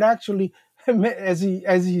 but actually, as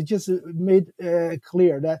he just made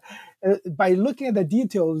clear, that by looking at the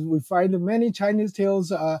details, we find that many Chinese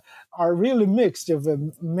tales are really mixed of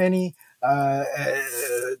many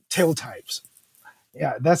tale types.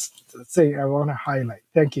 Yeah, that's the thing I want to highlight.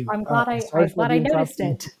 Thank you. I'm glad I noticed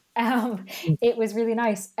it. It was really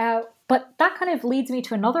nice. But that kind of leads me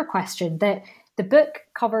to another question, that the book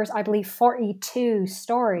covers, I believe, 42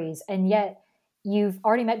 stories, and yet you've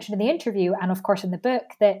already mentioned in the interview, and of course in the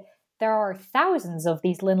book, that there are thousands of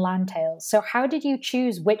these Lin Lan tales. So how did you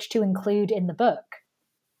choose which to include in the book?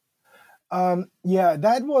 Yeah,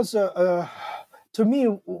 that was to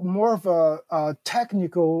me more of a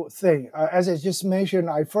technical thing. As I just mentioned,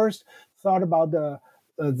 I first thought about the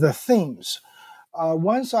themes.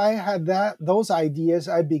 Once I had those ideas,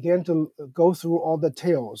 I began to go through all the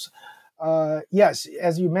tales. Yes,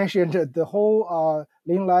 as you mentioned, the whole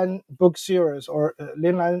Lin Lan book series, or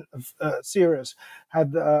Lin Lan series,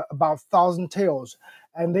 had about 1,000 tales,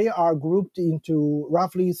 and they are grouped into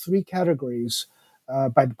roughly 3 categories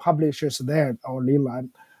by the publishers then, or Lin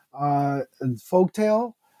Lan: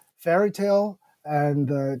 folktale, fairy tale,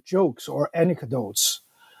 and jokes or anecdotes.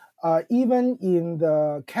 Even in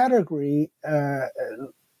the category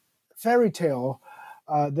fairy tale,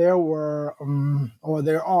 there are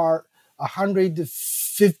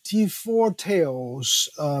 154 tales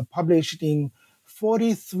published in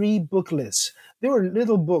 43 booklets. They were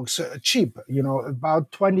little books, cheap,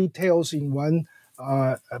 about 20 tales in one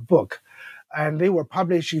book. And they were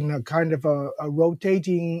published in a kind of a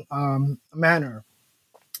rotating manner.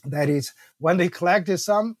 That is, when they collected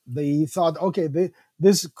some, they thought, okay,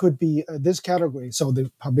 this could be this category. So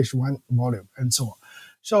they published one volume and so on.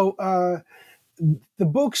 So the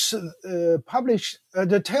books published,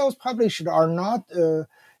 the tales published are not,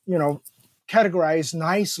 categorized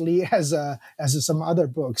nicely as some other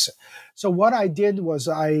books. So what I did was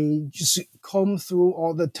I just combed through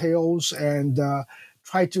all the tales and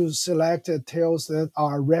try to select tales that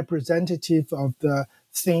are representative of the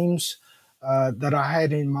themes that I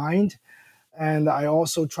had in mind. And I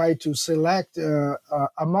also try to select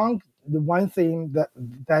among the one theme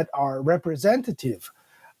that are representative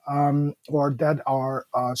or that are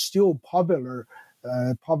still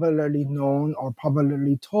popularly known or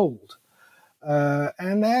popularly told.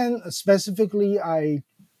 And then specifically, I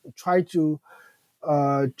try to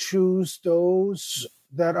choose those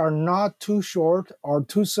that are not too short or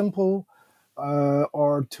too simple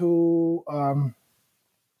or too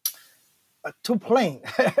plain.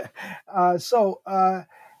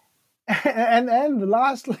 And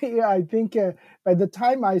lastly, I think by the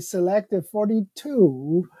time I selected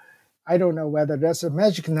 42, I don't know whether that's a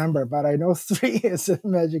magic number, but I know 3 is a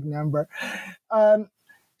magic number.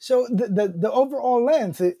 So the overall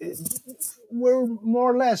length, we're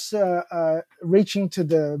more or less reaching to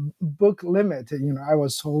the book limit. I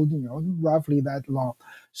was told, roughly that long.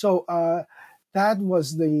 So that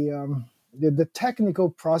was the technical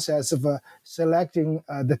process of selecting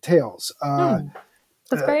the tales.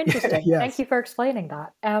 That's very interesting. Yes. Thank you for explaining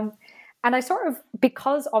that. And I sort of,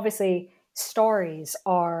 because obviously stories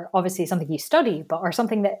are obviously something you study, but are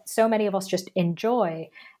something that so many of us just enjoy,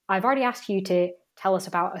 I've already asked you to tell us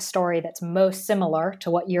about a story that's most similar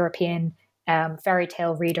to what European fairy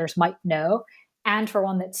tale readers might know, and for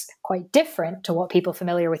one that's quite different to what people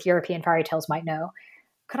familiar with European fairy tales might know.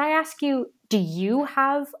 Could I ask you, do you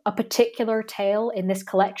have a particular tale in this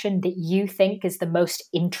collection that you think is the most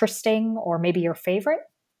interesting, or maybe your favorite?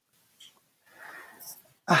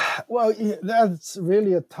 Well, that's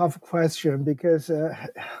really a tough question, because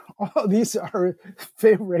all these are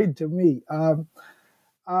favorite to me.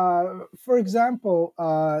 For example,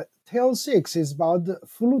 Tale 6 is about the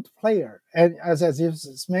flute player. And as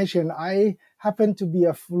it's mentioned, I happen to be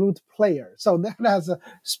a flute player. So that has a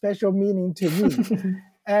special meaning to me.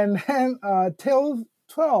 And then Tale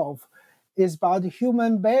 12 is about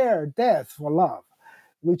human bear death for love,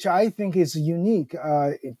 which I think is unique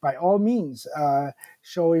by all means,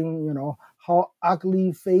 showing, how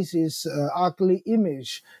ugly faces, ugly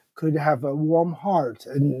image could have a warm heart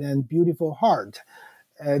and beautiful heart,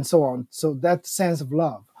 and so on. So that sense of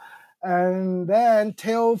love. And then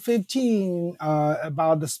Tale 15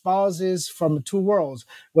 about the spouses from 2 worlds,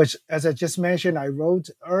 which, as I just mentioned, I wrote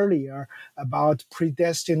earlier about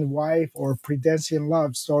predestined wife or predestined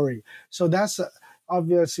love story. So that's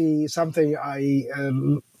obviously something I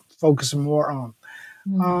focus more on.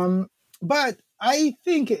 But I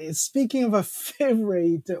think, speaking of a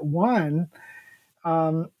favorite one,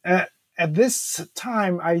 at this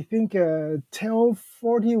time, I think Tale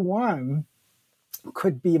 41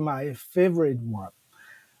 could be my favorite one.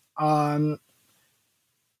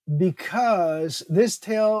 Because this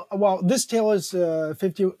tale is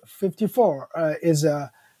 54, is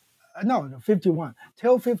no 51.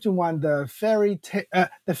 Tale 51, the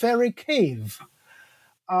fairy cave.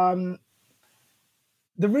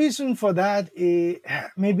 The reason for that is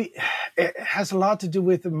maybe it has a lot to do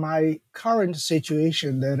with my current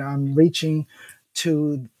situation, that I'm reaching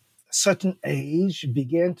to a certain age,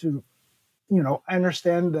 begin to,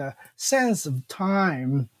 understand the sense of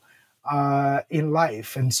time in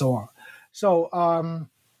life and so on. So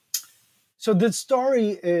the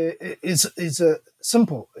story is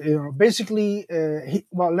simple. Basically,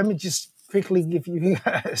 let me just quickly give you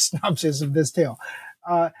a synopsis of this tale.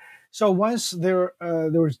 So once there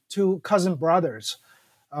were two cousin brothers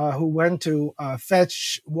who went to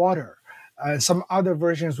fetch water. Some other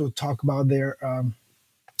versions will talk about their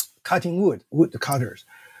cutting wood cutters.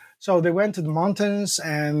 So they went to the mountains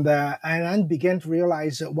and then began to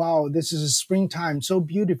realize that, wow, this is springtime, so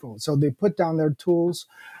beautiful. So they put down their tools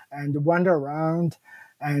and wander around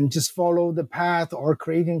and just follow the path or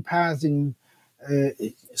creating paths in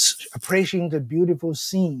appreciating the beautiful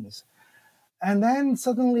scenes. And then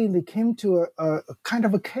suddenly they came to a kind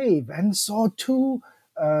of a cave and saw two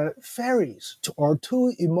fairies, or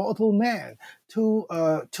two immortal men, two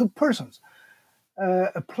persons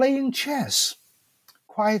playing chess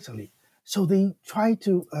quietly. So they tried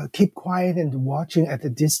to keep quiet and watching at a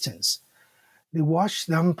distance. They watched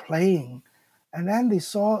them playing, and then they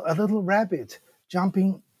saw a little rabbit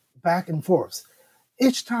jumping back and forth.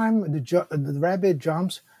 Each time the rabbit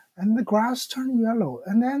jumps, and the grass turned yellow,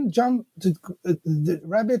 and then the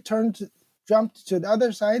rabbit jumped to the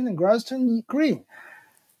other side, and the grass turned green.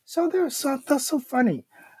 So that's so funny.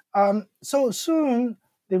 So soon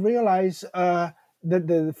they realized that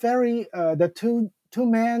the fairy, the two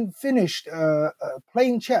men finished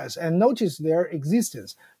playing chess and noticed their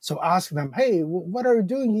existence. So asked them, "Hey, what are you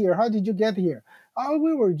doing here? How did you get here?" "Oh,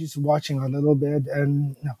 we were just watching a little bit."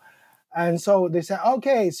 And so they said,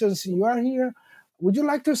 "Okay, since you are here, would you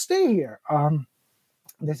like to stay here?"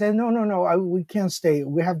 They said, "No, we can't stay.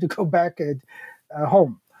 We have to go back at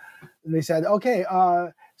home." They said, "Okay,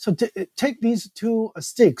 so take these two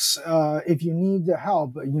sticks. If you need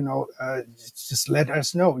help, just let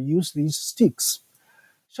us know. Use these sticks."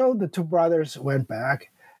 So the two brothers went back,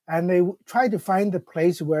 and they tried to find the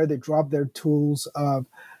place where they dropped their tools,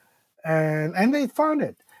 and they found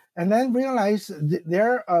it, and then realized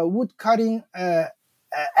their wood cutting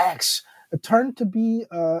axe turned to be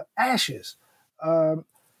ashes. And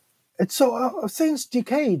so things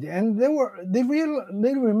decayed, and they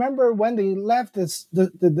remember when they left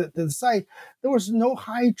the site, there was no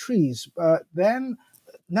high trees, but then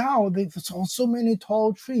now they saw so many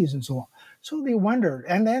tall trees and so on. So they wondered,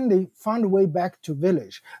 and then they found a way back to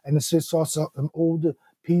village, and they saw some old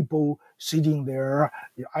people sitting there,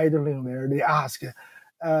 idling there. They asked,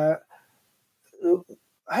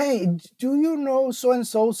 "Hey, do you know so and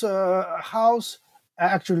so's house?"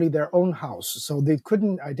 Actually, their own house, so they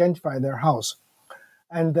couldn't identify their house.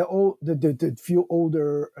 And the few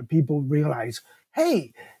older people realized,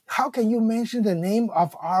 "Hey, how can you mention the name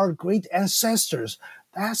of our great ancestors?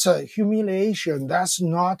 That's a humiliation. That's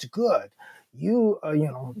not good. You,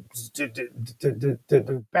 the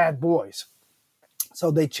bad boys." So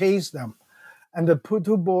they chased them, and the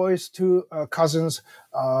two cousins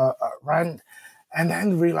ran, and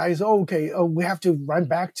then realized, we have to run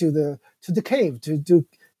back to the cave to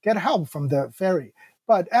get help from the fairy.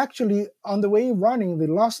 But actually, on the way running, they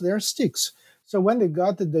lost their sticks. So when they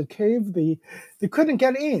got to the cave, they couldn't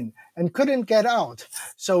get in and couldn't get out.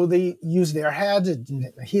 So they used their head to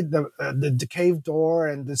hit the cave door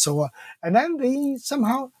and so on. And then they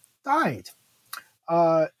somehow died.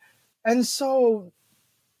 And so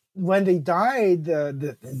when they died,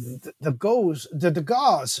 the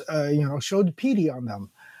gods showed pity on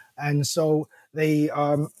them, and so they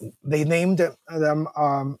named them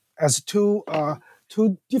as two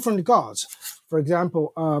different gods. For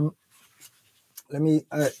example, let me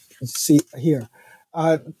see here.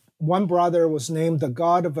 One brother was named the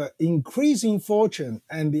god of increasing fortune,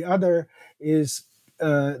 and the other is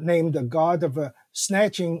named the god of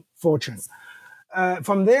snatching fortune.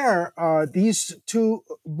 From there, these two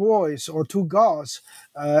boys or two gods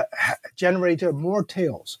generated more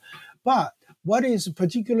tales. But what is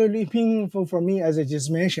particularly meaningful for me, as I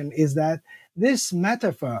just mentioned, is that this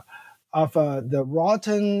metaphor of the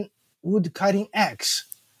rotten wood cutting axe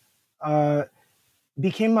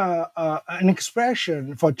became an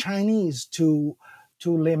expression for Chinese to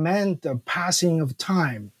lament the passing of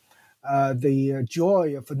time, the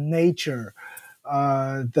joy of nature,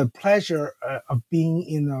 the pleasure of being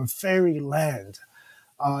in a fairyland.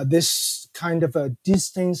 This kind of a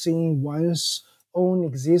distancing one's own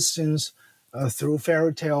existence through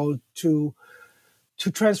fairy tale to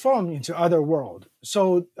transform into other world.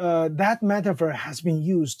 So that metaphor has been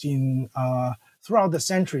used in throughout the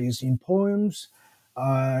centuries in poems,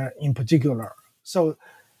 in particular. So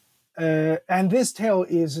and this tale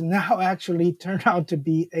is now actually turned out to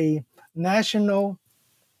be a national,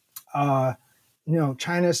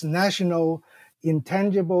 China's national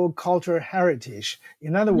intangible cultural heritage.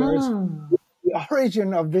 In other words, the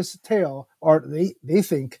origin of this tale, or they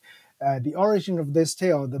think the origin of this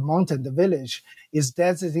tale, the mountain, the village, is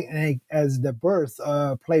designated as the birth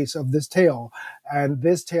place of this tale, and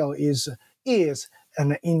this tale is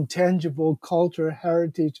an intangible cultural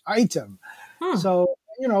heritage item. So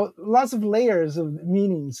lots of layers of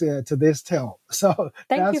meanings to this tale. So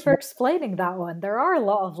thank you for explaining that one. There are a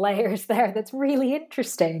lot of layers there. That's really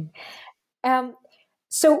interesting.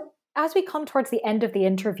 So as we come towards the end of the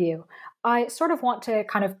interview, I sort of want to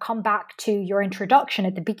kind of come back to your introduction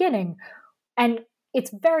at the beginning. And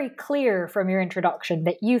it's very clear from your introduction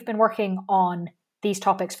that you've been working on these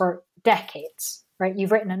topics for decades, right?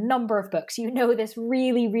 You've written a number of books. You know this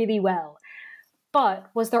really, really well.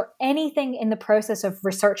 But was there anything in the process of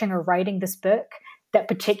researching or writing this book that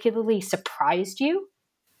particularly surprised you?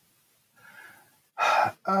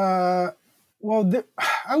 I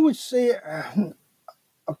would say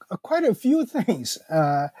quite a few things.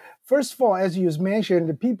 First of all, as you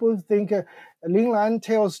mentioned, people think Linglan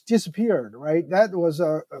tales disappeared, right? That was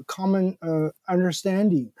a common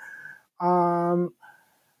understanding.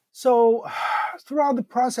 So throughout the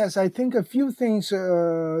process, I think a few things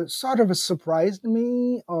sort of surprised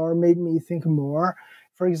me or made me think more.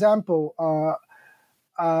 For example,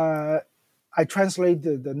 I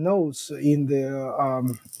translated the notes in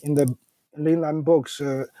the Linglan books.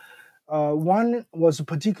 One was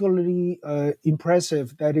particularly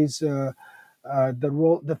impressive. That is the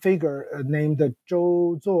figure named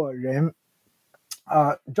Zhou Zuoren.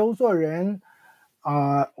 Zhou Zuoren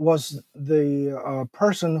was the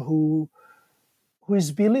person who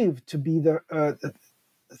is believed to be the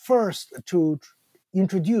first to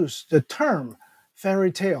introduce the term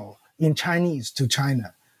fairy tale in Chinese to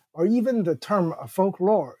China, or even the term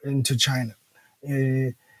folklore into China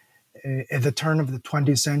at the turn of the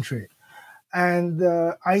 20th century. And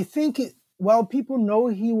I think, people know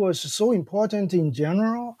he was so important in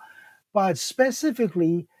general, but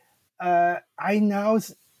specifically, I now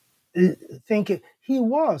think he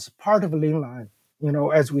was part of Linglan.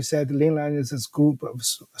 As we said, Linglan is a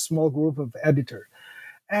small group of editors.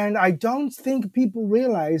 And I don't think people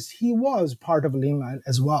realize he was part of Linglan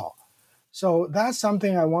as well. So that's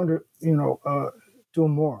something I want to, do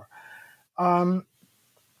more.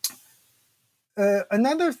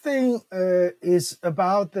 Another thing is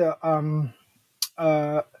about the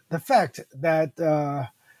fact that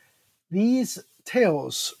these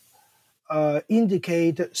tales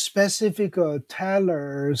indicate specific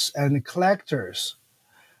tellers and collectors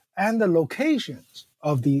and the locations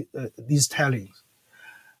of these tellings.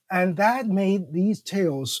 And that made these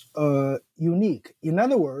tales unique. In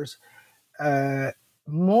other words,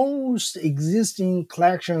 most existing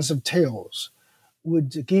collections of tales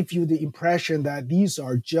would give you the impression that these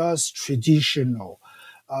are just traditional.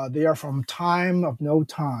 They are from time of no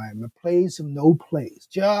time, a place of no place,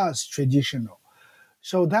 just traditional.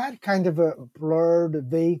 So that kind of a blurred,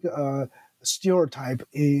 vague stereotype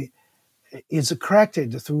is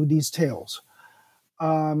corrected through these tales.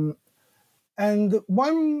 And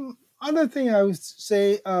one other thing I would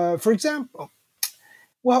say, for example,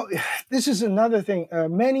 this is another thing.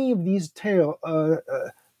 Many of these tales,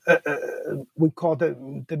 we call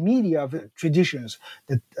the media of traditions,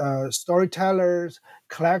 the storytellers,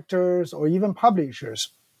 collectors, or even publishers.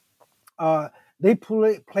 They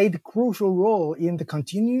played a crucial role in the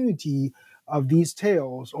continuity of these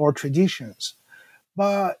tales or traditions.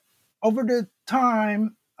 But over the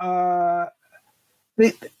time,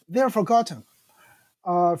 they're forgotten.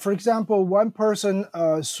 For example, one person,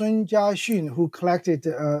 Sun Jiaxun, who collected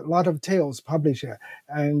a lot of tales, publisher,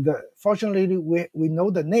 and fortunately we know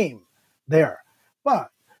the name there, but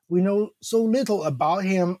we know so little about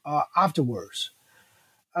him afterwards.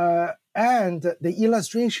 And the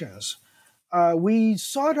illustrations, we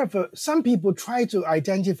sort of, some people try to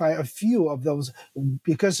identify a few of those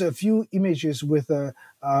because a few images with the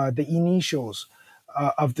initials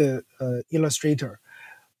of the illustrator.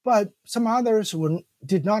 But some others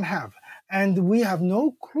did not have. And we have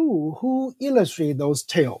no clue who illustrated those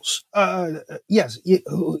tales. Who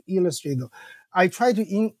illustrated them. I try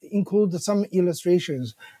to include some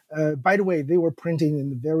illustrations By the way, they were printed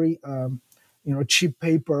in very cheap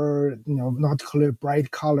paper, not clear,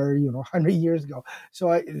 bright color, 100 years ago.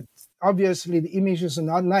 So obviously the images are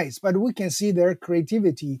not nice, but we can see their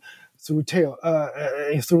creativity through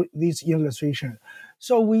through these illustrations.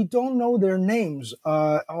 So we don't know their names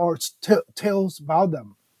or tales about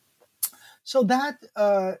them. So that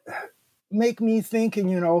make me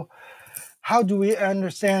thinking, how do we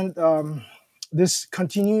understand this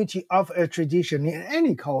continuity of a tradition in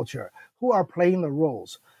any culture? Who are playing the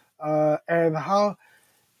roles? And how?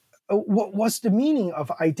 What's the meaning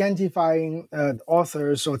of identifying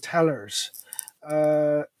authors or tellers?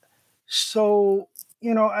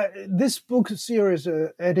 This book series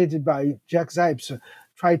edited by Jack Zipes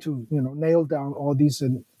try to nail down all these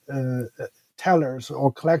tellers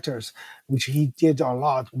or collectors, which he did a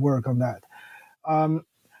lot of work on that.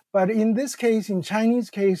 But in this case, in Chinese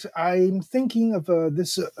case, I'm thinking of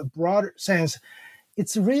this broader sense.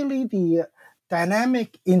 It's really the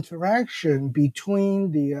dynamic interaction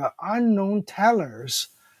between the unknown tellers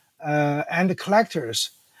and the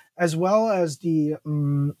collectors, as well as the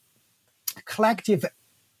collective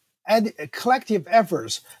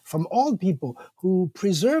efforts from all people who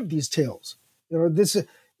preserve these tales. This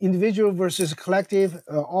individual versus collective,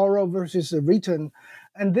 oral versus written,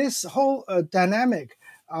 and this whole dynamic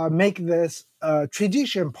make this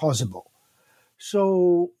tradition possible.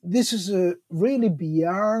 So this is really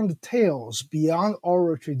beyond tales, beyond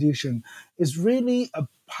oral tradition. It's really a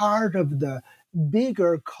part of the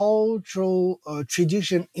bigger cultural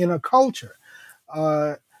tradition in a culture.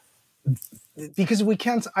 Because we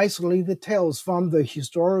can't isolate the tales from the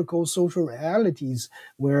historical social realities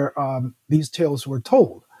where these tales were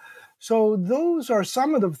told. So those are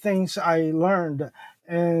some of the things I learned.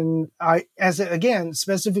 And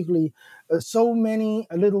specifically, so many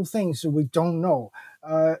little things we don't know.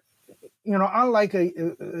 Unlike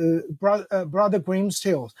Brother Grimm's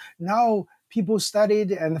tales, now people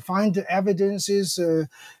studied and find evidences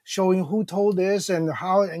showing who told this and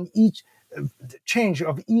how, and each change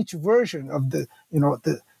of each version of the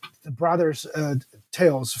brothers'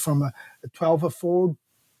 tales from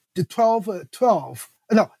 1812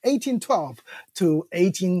 to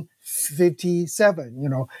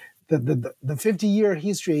 1857. The 50-year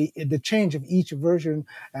history, the change of each version,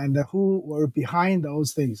 and who were behind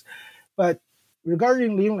those things. But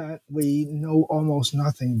regarding Linglan, we know almost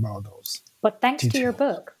nothing about those. But thanks to your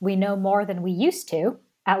book, we know more than we used to,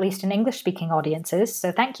 at least in English-speaking audiences.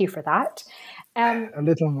 So thank you for that. A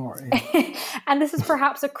little more. Yeah. And this is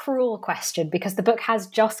perhaps a cruel question because the book has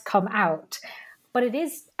just come out, but it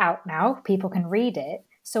is out now. People can read it.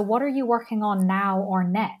 So what are you working on now or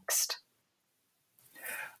next?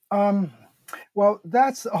 Well,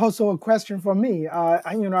 that's also a question for me.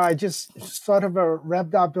 I just sort of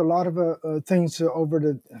wrapped up a lot of things over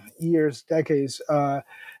the years, decades, and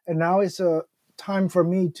now it's a time for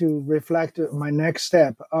me to reflect my next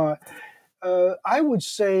step. I would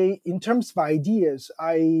say, in terms of ideas,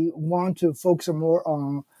 I want to focus more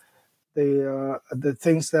on the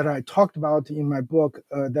things that I talked about in my book.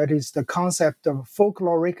 That is the concept of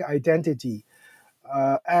folkloric identity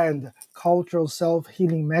and cultural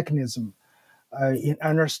self-healing mechanism in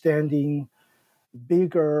understanding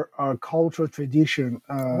bigger cultural tradition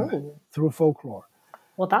through folklore.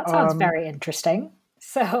 Well, that sounds very interesting.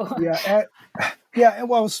 So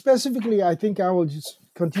well, specifically, I think I will just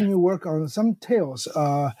continue work on some tales,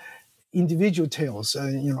 individual tales,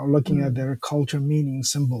 looking at their culture, meaning,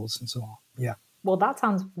 symbols, and so on. Yeah. Well, that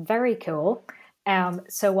sounds very cool.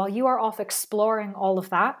 So while you are off exploring all of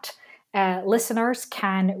that, listeners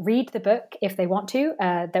can read the book if they want to,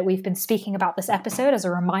 that we've been speaking about this episode. As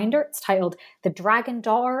a reminder, it's titled The Dragon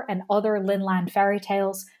Daughter and Other Linland Fairy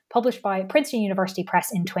Tales, published by Princeton University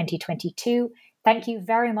Press in 2022. Thank you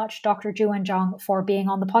very much, Dr. Zhu Wenjiang, for being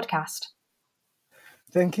on the podcast.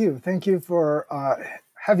 Thank you. Thank you for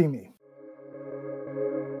having me.